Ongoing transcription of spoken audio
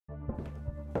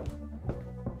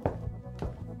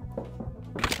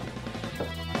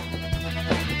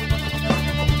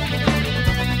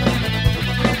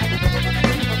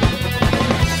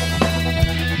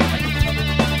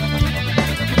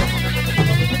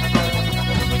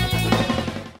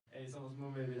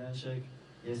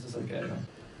Y esto es Al-Qaeda.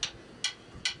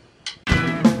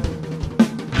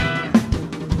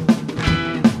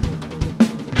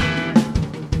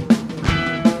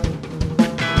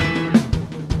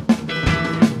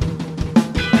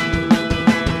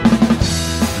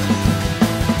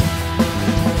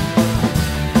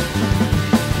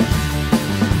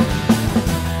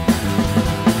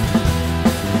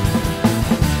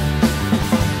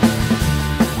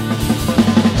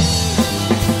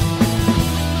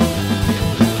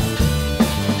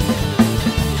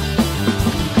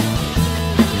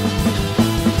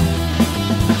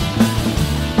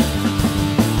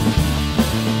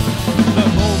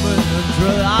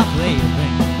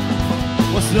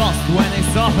 Lost when I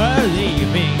saw her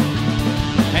leaving,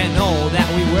 and all that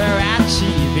we were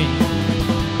achieving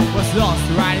was lost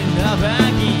right in the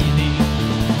beginning.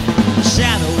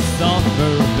 Shadows of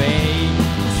her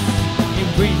face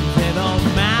imprinted on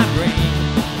my brain.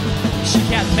 She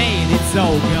had made it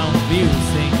so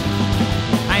confusing.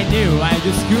 I knew I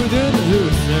just couldn't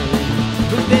lose her.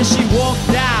 But then she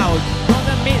walked out from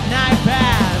the midnight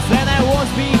pass, and I was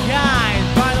behind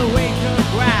by the winter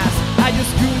grass. I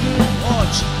just couldn't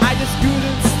watch, I just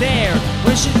couldn't stare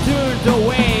when she turned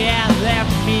away and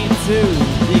left me to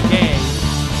decay.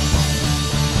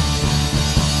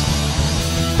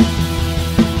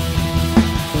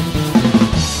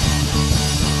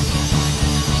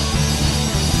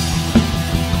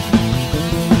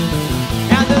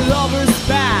 And the lover's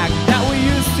bag that we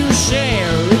used to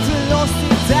share, it's a lost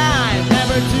in time,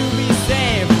 never to be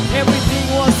saved. Everything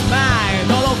was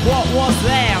mine, all of what was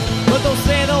left, but those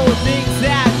little things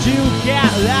that you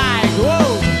can't like.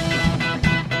 Whoa!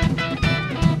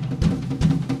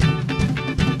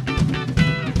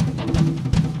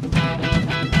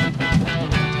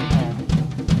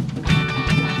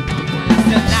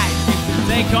 The night seemed to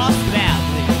take us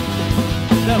gladly.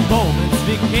 The moments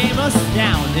became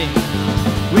astounding.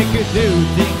 We could do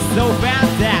things so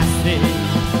fantastic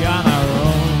on our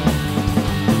own.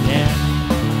 Yeah.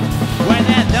 When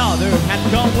another had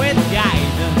come with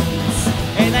guidance,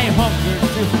 and I hungered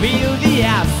to feel the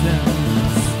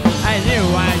absence, I knew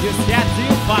I just had to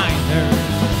find her.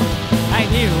 I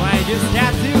knew I just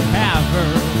had to have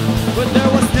her. But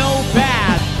there was no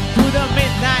path through the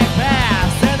midnight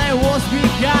past, and I was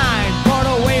behind, far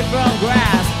away from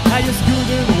grass. I just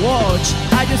couldn't watch,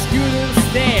 I just couldn't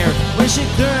stare when she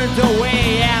turned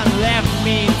away and left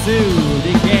me to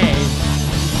decay,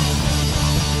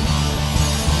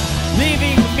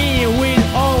 leaving me with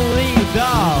only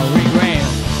the regret,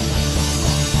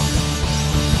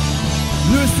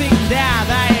 losing that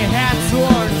I had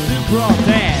sworn to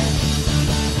protect,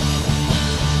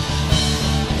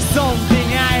 something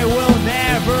I will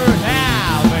never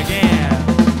have again.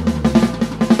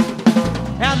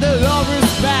 And the lover